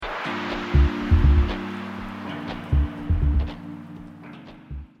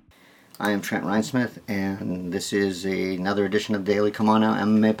I am Trent Reinsmith, and this is another edition of Daily Come On Now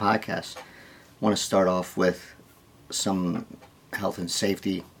MMA Podcast. I want to start off with some health and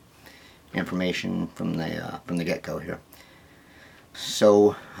safety information from the get-go here.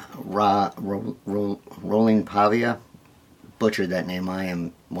 So, Rolling Pavia, butchered that name, I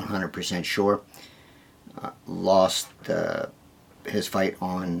am 100% sure, lost his fight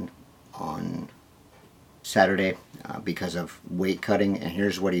on Saturday because of weight cutting, and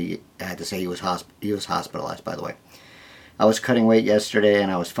here's what he had to say. He was hospitalized, by the way. I was cutting weight yesterday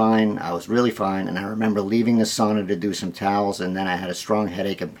and I was fine. I was really fine, and I remember leaving the sauna to do some towels, and then I had a strong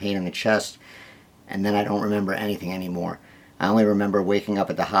headache and pain in the chest, and then I don't remember anything anymore. I only remember waking up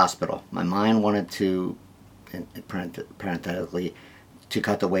at the hospital. My mind wanted to, parenthetically, to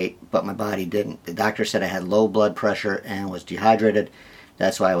cut the weight, but my body didn't. The doctor said I had low blood pressure and was dehydrated.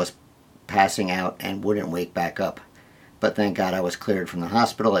 That's why I was passing out and wouldn't wake back up. But thank God I was cleared from the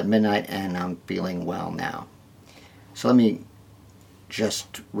hospital at midnight, and I'm feeling well now. So let me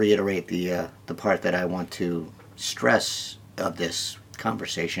just reiterate the part that I want to stress of this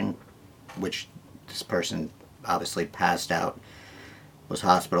conversation, which this person obviously passed out, was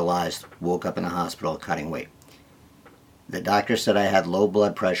hospitalized, woke up in the hospital cutting weight. The doctor said I had low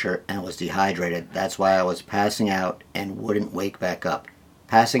blood pressure and was dehydrated. That's why I was passing out and wouldn't wake back up.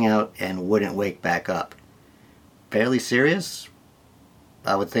 Passing out and wouldn't wake back up. Fairly serious?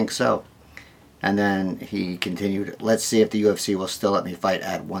 I would think so. And then he continued, let's see if the UFC will still let me fight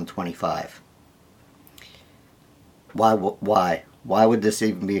at 125. Why? Why would this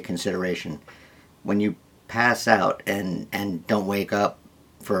even be a consideration? When you pass out and don't wake up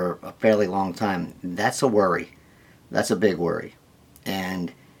for a fairly long time, that's a worry. That's a big worry.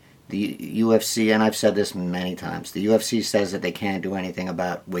 And the UFC, and I've said this many times, the UFC says that they can't do anything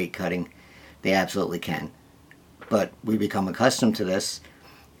about weight cutting. They absolutely can. But we become accustomed to this,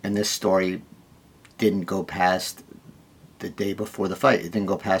 and this story didn't go past the day before the fight. It didn't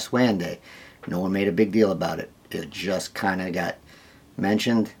go past weigh-in day. No one made a big deal about it. It just kind of got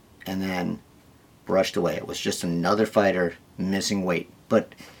mentioned and then brushed away. It was just another fighter missing weight.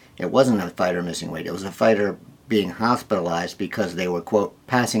 But it wasn't a fighter missing weight. It was a fighter being hospitalized because they were, quote,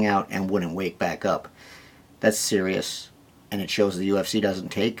 passing out and wouldn't wake back up. That's serious, and it shows the UFC doesn't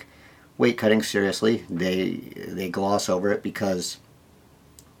take weight cutting seriously. They gloss over it because,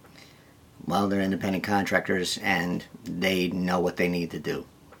 well, they're independent contractors and they know what they need to do.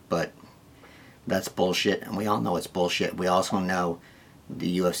 But that's bullshit, and we all know it's bullshit. We also know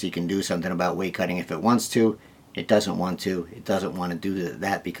the UFC can do something about weight cutting if it wants to. It doesn't want to. It doesn't want to do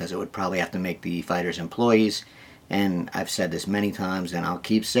that because it would probably have to make the fighters employees. And I've said this many times, and I'll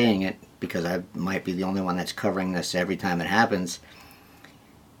keep saying it because I might be the only one that's covering this every time it happens.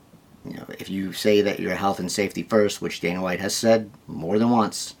 You know, if you say that you're health and safety first, which Dana White has said more than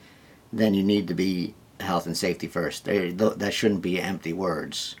once, then you need to be health and safety first. That shouldn't be empty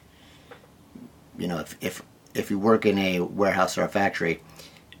words. You know, if you work in a warehouse or a factory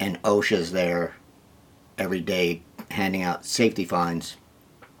and OSHA's there every day handing out safety fines,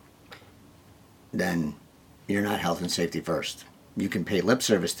 then you're not health and safety first. You can pay lip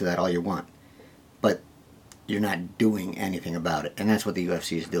service to that all you want, but you're not doing anything about it. And that's what the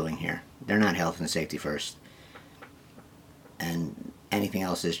UFC is doing here. They're not health and safety first. And anything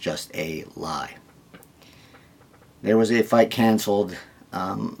else is just a lie. There was a fight canceled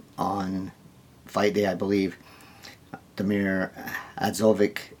on fight day, I believe. Damir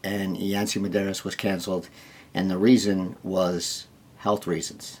Adzovic and Yancy Medeiros was canceled, and the reason was health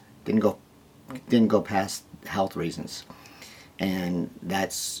reasons. Didn't go past health reasons, and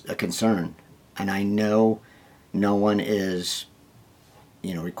that's a concern. And I know no one is,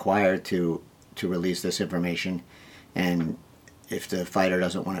 required to release this information, and if the fighter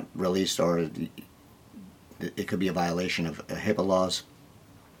doesn't want it released, or it could be a violation of HIPAA laws,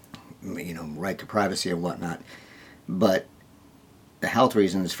 right to privacy and whatnot. But the health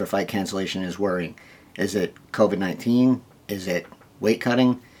reasons for fight cancellation is worrying. Is it COVID-19? Is it weight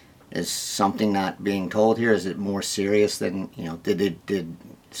cutting? Is something not being told here? Is it more serious than, did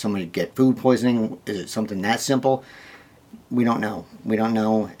somebody get food poisoning? Is it something that simple? We don't know. We don't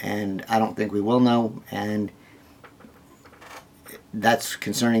know, and I don't think we will know, and that's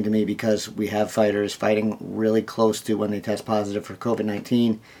concerning to me because we have fighters fighting really close to when they test positive for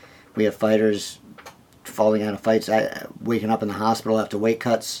COVID-19. We have fighters falling out of fights, waking up in the hospital after weight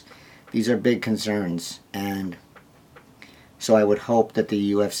cuts. These are big concerns, and so I would hope that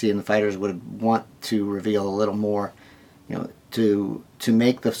the UFC and the fighters would want to reveal a little more, to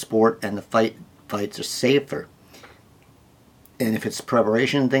make the sport and the fights are safer. And if it's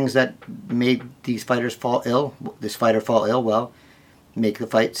preparation, things that made these fighters fall ill, well, make the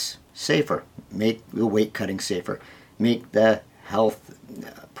fights safer. Make the weight cutting safer. Make the health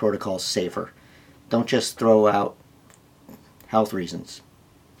protocols safer. Don't just throw out health reasons.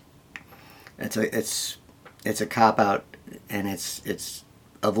 It's a cop out, and it's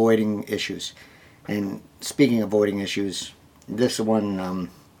avoiding issues. And speaking of avoiding issues, this one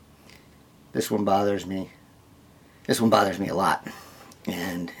bothers me. This one bothers me a lot,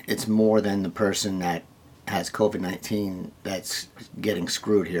 and it's more than the person that has COVID-19 that's getting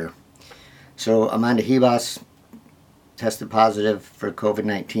screwed here. So Amanda Ribas tested positive for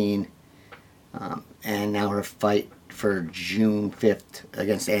COVID-19, and now her fight for June 5th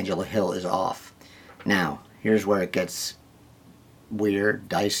against Angela Hill is off. Now, here's where it gets weird,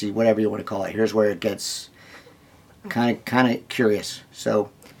 dicey, whatever you want to call it. Here's where it gets kind of curious.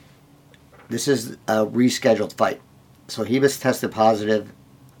 So this is a rescheduled fight. So Ribas tested positive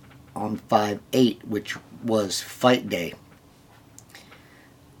on 5/8, which was fight day.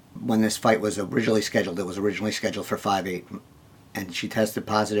 When this fight was originally scheduled, it was originally scheduled for 5/8, and she tested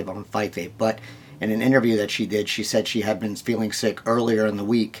positive on fight day. But in an interview that she did, she said she had been feeling sick earlier in the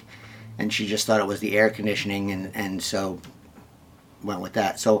week, and she just thought it was the air conditioning, and so went with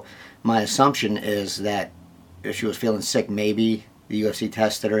that. So my assumption is that if she was feeling sick, maybe the UFC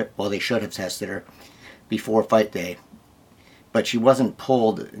tested her. Well, they should have tested her before fight day. But she wasn't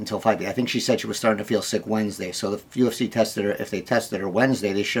pulled until fight day. I think she said she was starting to feel sick Wednesday. So the UFC tested her. If they tested her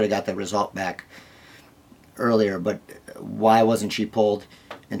Wednesday, they should have got the result back earlier. But why wasn't she pulled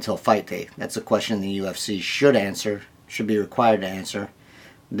until fight day? That's a question the UFC should answer, should be required to answer.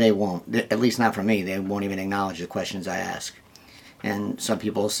 They won't. At least not for me. They won't even acknowledge the questions I ask. And some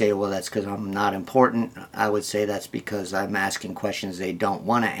people say, well, that's because I'm not important. I would say that's because I'm asking questions they don't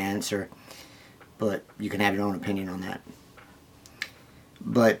want to answer. But you can have your own opinion on that.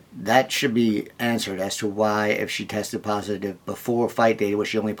 But that should be answered as to why, if she tested positive before fight day, was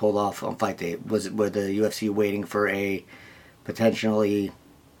she only pulled off on fight day? Were the UFC waiting for a potentially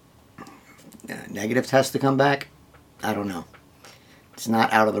negative test to come back? I don't know. It's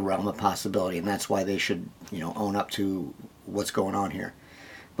not out of the realm of possibility, and that's why they should, own up to what's going on here.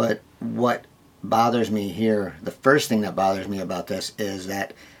 But what bothers me here, the first thing that bothers me about this is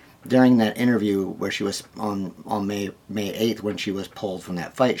that during that interview where she was on May 8th, when she was pulled from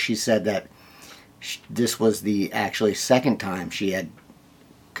that fight, she said that this was the actually second time she had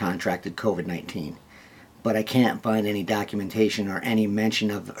contracted COVID-19. But I can't find any documentation or any mention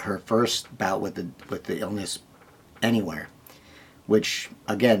of her first bout with the illness anywhere, which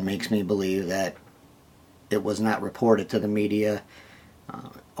again makes me believe that it was not reported to the media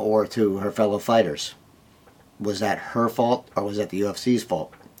or to her fellow fighters. Was that her fault, or was that the UFC's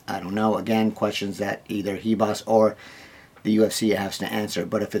fault? I don't know. Again, questions that either Ribas or the UFC has to answer.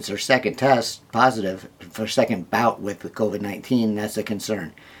 But if it's her second test positive, her second bout with the COVID-19, that's a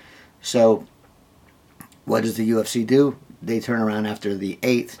concern. So what does the UFC do? They turn around after the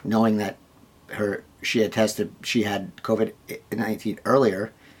 8th, knowing that she had COVID-19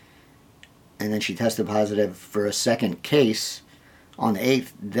 earlier, and then she tested positive for a second case on the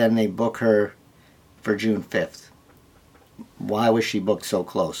 8th. Then they book her for June 5th. Why was she booked so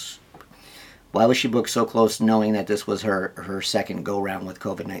close? Why was she booked so close, knowing that this was her second go-round with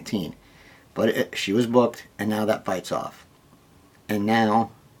COVID-19? But she was booked, and now that fight's off. And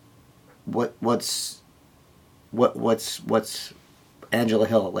now, what's Angela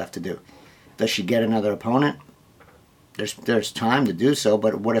Hill left to do? Does she get another opponent? There's time to do so,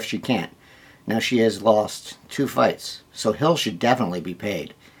 but what if she can't? Now she has lost 2 fights, so Hill should definitely be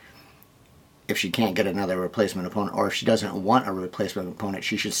paid. If she can't get another replacement opponent, or if she doesn't want a replacement opponent,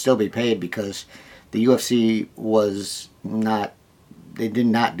 she should still be paid, because the UFC did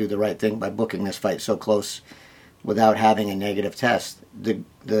not do the right thing by booking this fight so close without having a negative test. The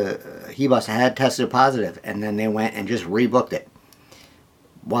Ribas had tested positive, and then they went and just rebooked it.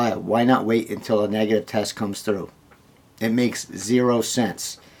 Why? Why not wait until a negative test comes through? It makes 0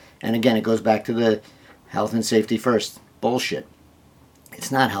 sense. And again, it goes back to the health and safety first bullshit.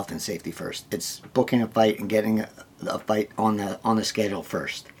 It's not health and safety first. It's booking a fight and getting a fight on the schedule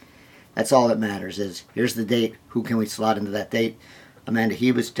first. That's all that matters. Is here's the date. Who can we slot into that date? Amanda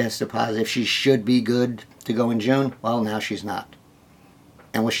Ribas tested positive. She should be good to go in June. Well, now she's not.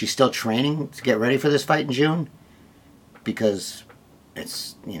 And was she still training to get ready for this fight in June? Because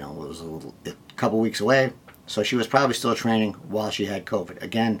it was a couple weeks away. So she was probably still training while she had COVID.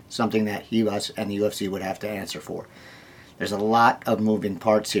 Again, something that Ribas and the UFC would have to answer for. There's a lot of moving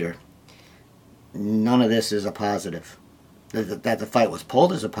parts here. None of this is a positive. That the fight was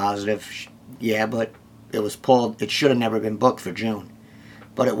pulled is a positive, yeah, but it was pulled. It should have never been booked for June.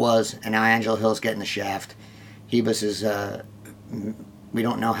 But it was, and now Angela Hill's getting the shaft. Ribas is We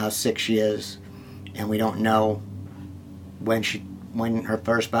don't know how sick she is, and we don't know when her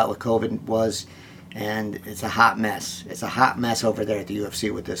first bout with COVID was, and it's a hot mess. It's a hot mess over there at the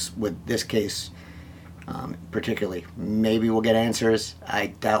UFC with this case, particularly. Maybe we'll get answers. I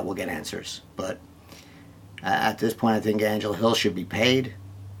doubt we'll get answers, but at this point, I think Angela Hill should be paid,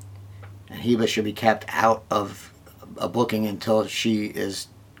 and Heba should be kept out of a booking until she is,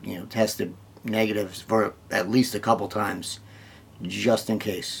 tested negative for at least a couple times, just in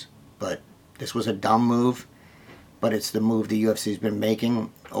case. But this was a dumb move, but it's the move the UFC's been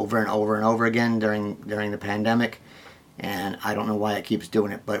making over and over and over again during the pandemic, and I don't know why it keeps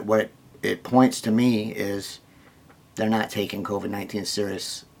doing it. But what it points to me is they're not taking COVID-19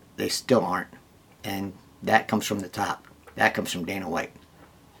 serious. They still aren't, and that comes from the top. That comes from Dana White.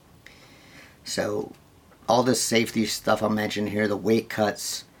 So all this safety stuff I mentioned here, the weight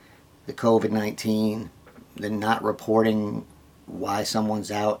cuts, the COVID-19, the not reporting why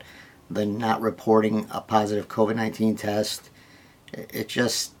someone's out, the not reporting a positive COVID-19 test, it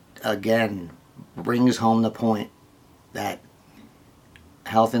just, again, brings home the point that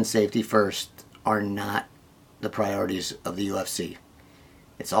health and safety first are not the priorities of the UFC.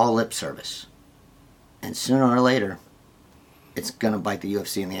 It's all lip service. And sooner or later, it's going to bite the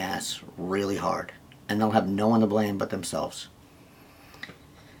UFC in the ass really hard. And they'll have no one to blame but themselves.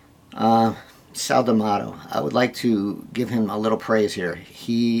 Sal D'Amato, I would like to give him a little praise here.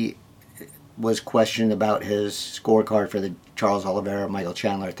 He was questioned about his scorecard for the Charles Oliveira Michael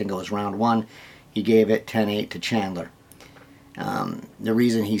Chandler. I think it was round 1. He gave it 10-8 to Chandler. The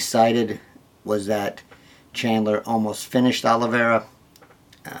reason he cited was that Chandler almost finished Oliveira,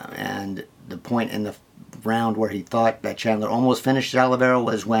 and the point in the round where he thought that Chandler almost finished Oliveira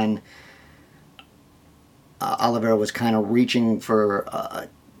was when Oliveira was kind of reaching for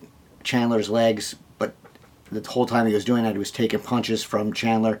Chandler's legs, but the whole time he was doing that, he was taking punches from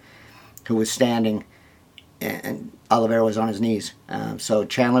Chandler, who was standing, and Oliveira was on his knees. So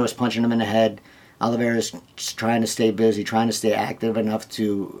Chandler was punching him in the head. Oliveira's trying to stay busy, trying to stay active enough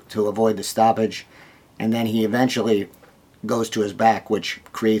to avoid the stoppage, and then he eventually goes to his back, which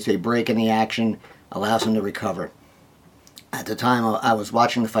creates a break in the action, allows him to recover. At the time I was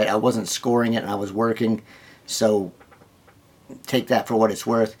watching the fight, I wasn't scoring it, and I was working, so take that for what it's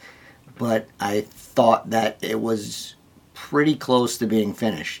worth. But I thought that it was pretty close to being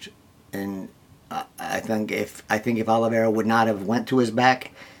finished, and I think if Oliveira would not have went to his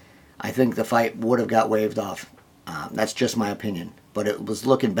back, I think the fight would have got waved off. That's just my opinion, but it was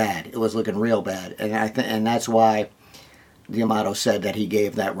looking bad. It was looking real bad, and that's why D'Amato said that he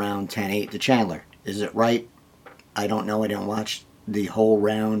gave that round 10-8 to Chandler. Is it right? I don't know. I didn't watch the whole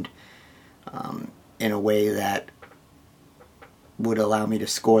round in a way that would allow me to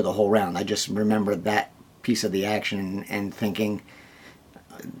score the whole round. I just remember that piece of the action and thinking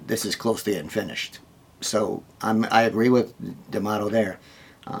this is close to getting finished. So I agree with D'Amato there.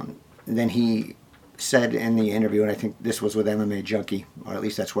 Then he said in the interview, and I think this was with MMA Junkie, or at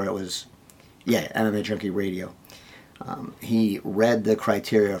least that's where it was, MMA Junkie Radio. He read the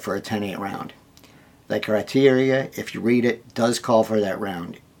criteria for a 10-8 round. The criteria, if you read it, does call for that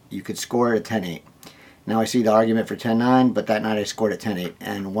round. You could score it at 10-8. Now I see the argument for 10-9, but that night I scored at 10-8.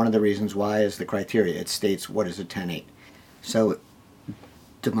 And one of the reasons why is the criteria. It states what is a 10-8. So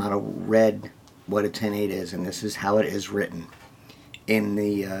D'Amato read what a 10-8 is, and this is how it is written in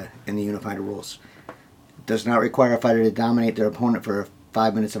the unified rules. It does not require a fighter to dominate their opponent for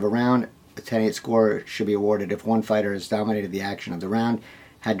 5 minutes of a round. A 10-8 score should be awarded if one fighter has dominated the action of the round,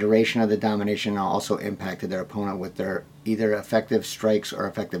 had duration of the domination, and also impacted their opponent with their either effective strikes or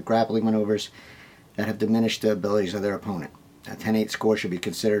effective grappling maneuvers that have diminished the abilities of their opponent. A 10-8 score should be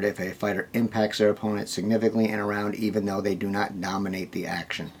considered if a fighter impacts their opponent significantly in a round even though they do not dominate the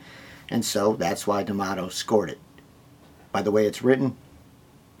action. And so that's why D'Amato scored it. By the way it's written,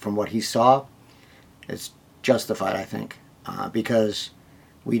 from what he saw, it's justified, I think, because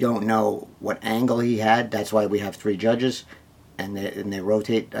we don't know what angle he had. That's why we have 3 judges, and they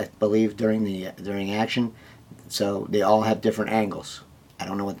rotate, I believe, during action. So they all have different angles. I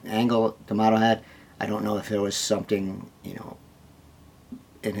don't know what angle D'Amato had. I don't know if there was something,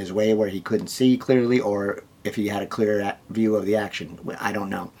 in his way where he couldn't see clearly, or if he had a clear view of the action. I don't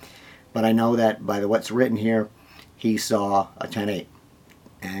know. But I know that by what's written here, he saw a 10-8.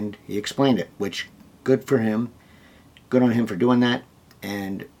 And he explained it, which, good for him. Good on him for doing that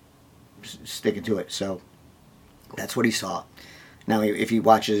and sticking to it. So that's what he saw. Now, if he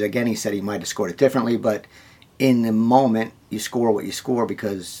watches it again, he said he might have scored it differently, but in the moment, you score what you score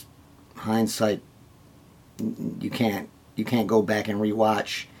because hindsight, you can't go back and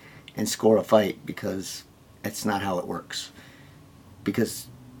rewatch and score a fight because that's not how it works. because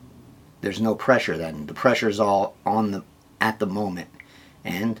there's no pressure then. The pressure is all at the moment,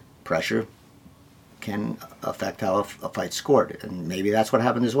 and pressure can affect how a fight's scored, and maybe that's what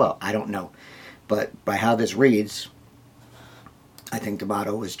happened as well. I don't know, but by how this reads, I think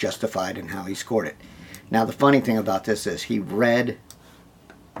D'Amato was justified in how he scored it. Now, the funny thing about this is he read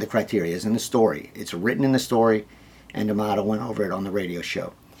the criteria. It's in the story. It's written in the story, and D'Amato went over it on the radio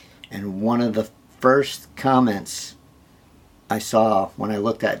show. And one of the first comments I saw when I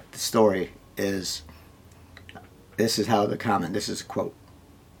looked at the story is, this is how the comment, this is a quote,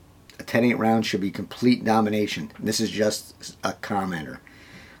 "A 10-8 round should be complete domination." This is just a commenter.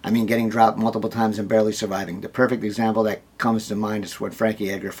 I mean, getting dropped multiple times and barely surviving. The perfect example that comes to mind is when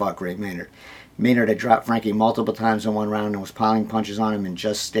Frankie Edgar fought Gray Maynard. Maynard had dropped Frankie multiple times in one round and was piling punches on him and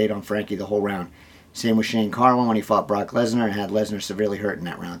just stayed on Frankie the whole round. Same with Shane Carwin when he fought Brock Lesnar and had Lesnar severely hurt in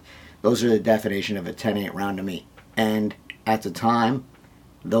that round. Those are the definition of a 10-8 round to me. And at the time,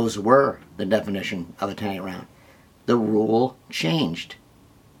 those were the definition of a 10-8 round. The rule changed.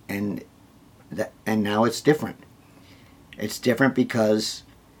 And now it's different. It's different because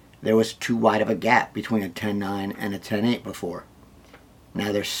there was too wide of a gap between a 10-9 and a 10-8 before.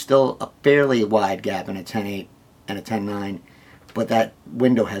 Now there's still a fairly wide gap in a 10-8 and a 10-9, but that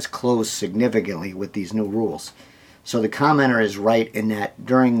window has closed significantly with these new rules. So the commenter is right in that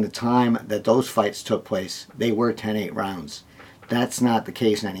during the time that those fights took place, they were 10-8 rounds. That's not the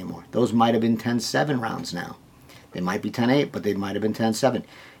case anymore. Those might have been 10-7 rounds now. They might be 10-8, but they might have been 10-7.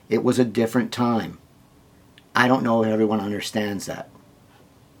 It was a different time. I don't know if everyone understands that.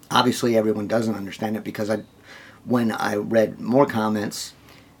 Obviously, everyone doesn't understand it because when I read more comments,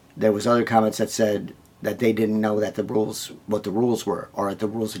 there was other comments that said that they didn't know that what the rules were, or that the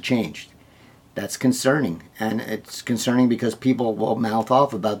rules had changed. That's concerning, and it's concerning because people will mouth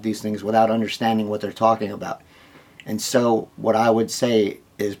off about these things without understanding what they're talking about. And so, what I would say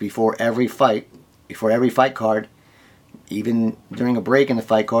is before every fight card, even during a break in the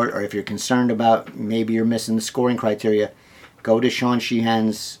fight card, or if you're concerned about maybe you're missing the scoring criteria, go to Sean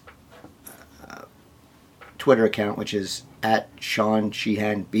Sheehan's Twitter account, which is at Sean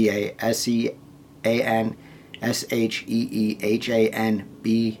Sheehan,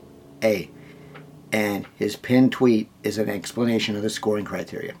 BASEANSHEEHANBA. And his pinned tweet is an explanation of the scoring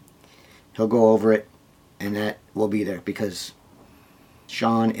criteria. He'll go over it, and that will be there because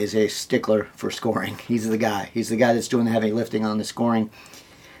Sean is a stickler for scoring. He's the guy. He's the guy that's doing the heavy lifting on the scoring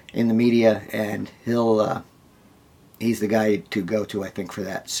in the media, and he's the guy to go to, I think, for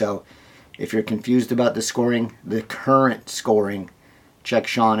that. So if you're confused about the scoring, the current scoring, check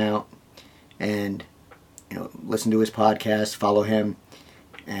Sean out and listen to his podcast, follow him,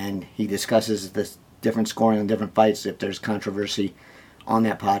 and he discusses the different scoring on different fights if there's controversy on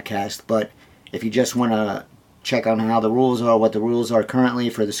that podcast. But if you just want to check on how the rules are, what the rules are currently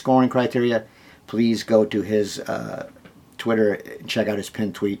for the scoring criteria, please go to his Twitter, check out his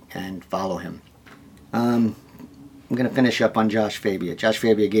pinned tweet, and follow him. I'm going to finish up on Josh Fabia. Josh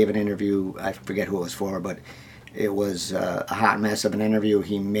Fabia gave an interview, I forget who it was for, but it was a hot mess of an interview.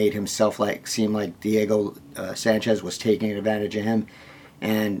 He made himself seem like Diego Sanchez was taking advantage of him,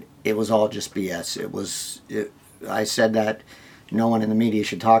 and it was all just BS. I said that no one in the media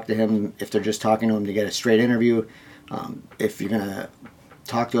should talk to him if they're just talking to him to get a straight interview. If you're going to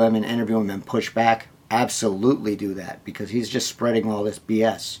talk to him and interview him and push back, absolutely do that, because he's just spreading all this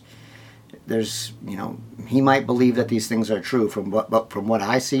BS. He might believe that these things are true from what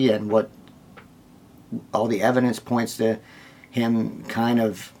I see and what all the evidence points to him kind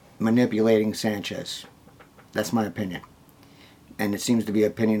of manipulating Sanchez. That's my opinion. And it seems to be the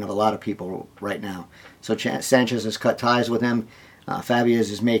opinion of a lot of people right now. So Sanchez has cut ties with him. Fabius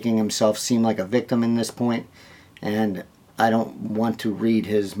is making himself seem like a victim in this point. And I don't want to read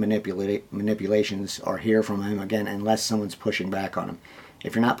his manipulations or hear from him again unless someone's pushing back on him.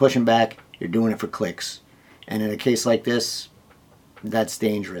 If you're not pushing back, you're doing it for clicks. And in a case like this, that's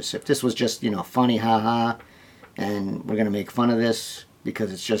dangerous. If this was just, funny, haha, and we're going to make fun of this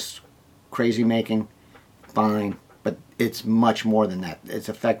because it's just crazy making, fine. But it's much more than that. It's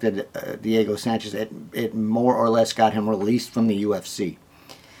affected Diego Sanchez. It more or less got him released from the UFC.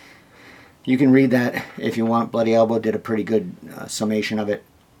 You can read that if you want. Bloody Elbow did a pretty good summation of it.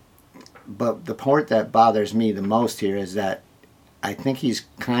 But the part that bothers me the most here is that I think he's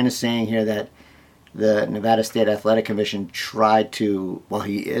kind of saying here that the Nevada State Athletic Commission tried to,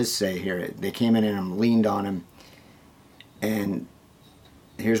 he is saying here, they came in and leaned on him. And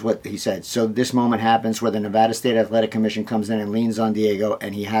here's what he said. So this moment happens where the Nevada State Athletic Commission comes in and leans on Diego,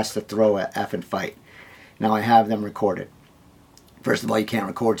 and he has to throw a effing fight. Now I have them recorded. First of all, you can't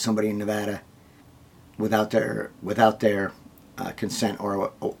record somebody in Nevada without their consent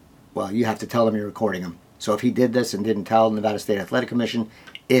well, you have to tell them you're recording them. So if he did this and didn't tell the Nevada State Athletic Commission,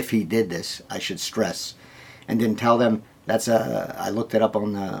 if he did this, I should stress, and didn't tell them, I looked it up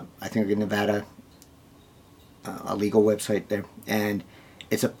on I think in Nevada, a legal website there, and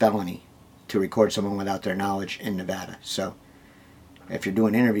it's a felony to record someone without their knowledge in Nevada. So if you're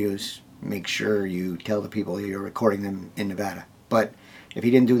doing interviews, make sure you tell the people you're recording them in Nevada. But if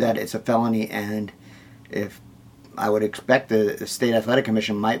he didn't do that, it's a felony, and if I would expect the State Athletic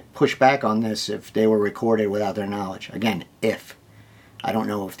Commission might push back on this if they were recorded without their knowledge. Again, if. I don't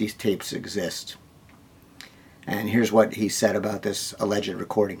know if these tapes exist. And here's what he said about this alleged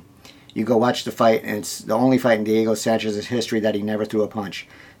recording. You go watch the fight, and it's the only fight in Diego Sanchez's history that he never threw a punch.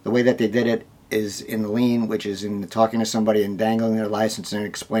 The way that they did it is in the lean, which is in talking to somebody and dangling their license and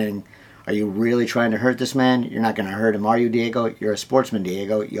explaining, are you really trying to hurt this man? You're not going to hurt him, are you, Diego? You're a sportsman,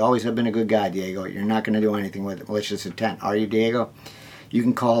 Diego. You always have been a good guy, Diego. You're not going to do anything with malicious intent, are you, Diego? You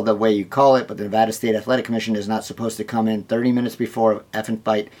can call the way you call it, but the Nevada State Athletic Commission is not supposed to come in 30 minutes before a effing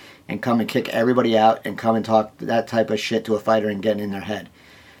fight and come and kick everybody out and come and talk that type of shit to a fighter and get in their head.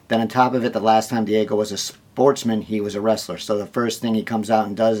 Then on top of it, the last time Diego was a sportsman, he was a wrestler. So the first thing he comes out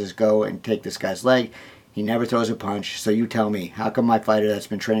and does is go and take this guy's leg. He never throws a punch. So you tell me, how come my fighter that's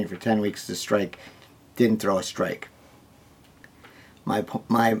been training for 10 weeks to strike didn't throw a strike?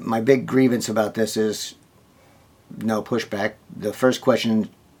 My big grievance about this is no pushback. The first question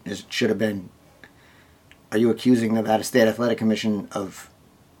should have been, are you accusing the Nevada State Athletic Commission of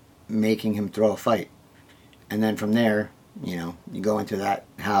making him throw a fight? And then from there, you go into that,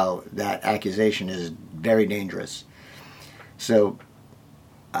 how that accusation is very dangerous. So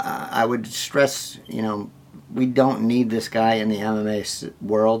I would stress, we don't need this guy in the MMA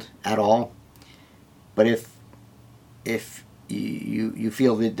world at all. But if you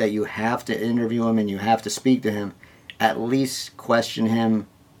feel that you have to interview him and you have to speak to him, at least question him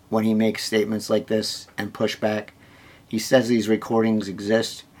when he makes statements like this and push back. He says these recordings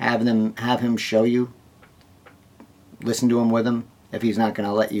exist. Have him show you. Listen to him with him. If he's not going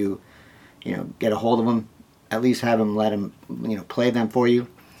to let you, get a hold of him, at least have him let him, play them for you.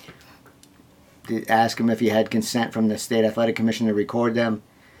 Ask him if he had consent from the State Athletic Commission to record them.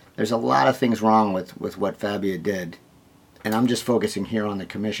 There's a lot of things wrong with what Fabia did. And I'm just focusing here on the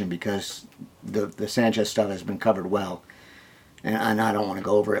commission because the Sanchez stuff has been covered well. And I don't want to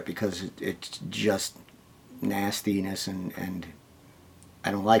go over it because it's just nastiness and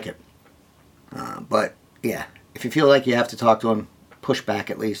I don't like it. But, yeah, if you feel like you have to talk to him, push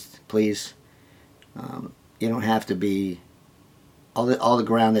back at least, please. You don't have to be... All the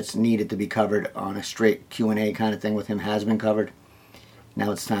ground that's needed to be covered on a straight Q&A kind of thing with him has been covered.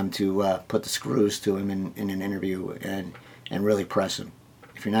 Now it's time to put the screws to him in an interview and really press him.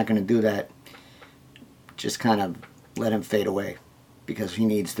 If you're not going to do that, just kind of let him fade away because he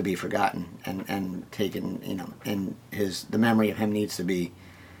needs to be forgotten and taken, and the memory of him needs to be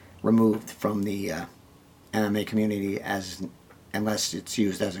removed from the MMA community unless it's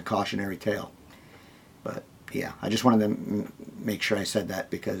used as a cautionary tale. But yeah, I just wanted to make sure I said that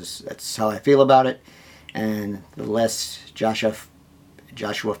because that's how I feel about it. And the less Joshua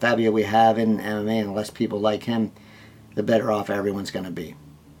Fabia we have in MMA and the less people like him, the better off everyone's going to be.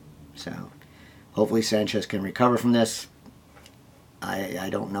 So hopefully Sanchez can recover from this. I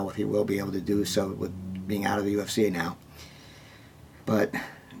don't know if he will be able to do so with being out of the UFC now. But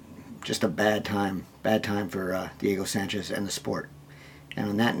just a bad time for Diego Sanchez and the sport. And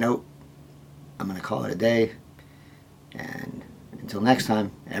on that note, I'm going to call it a day. And until next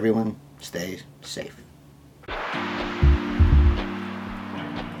time, everyone stay safe.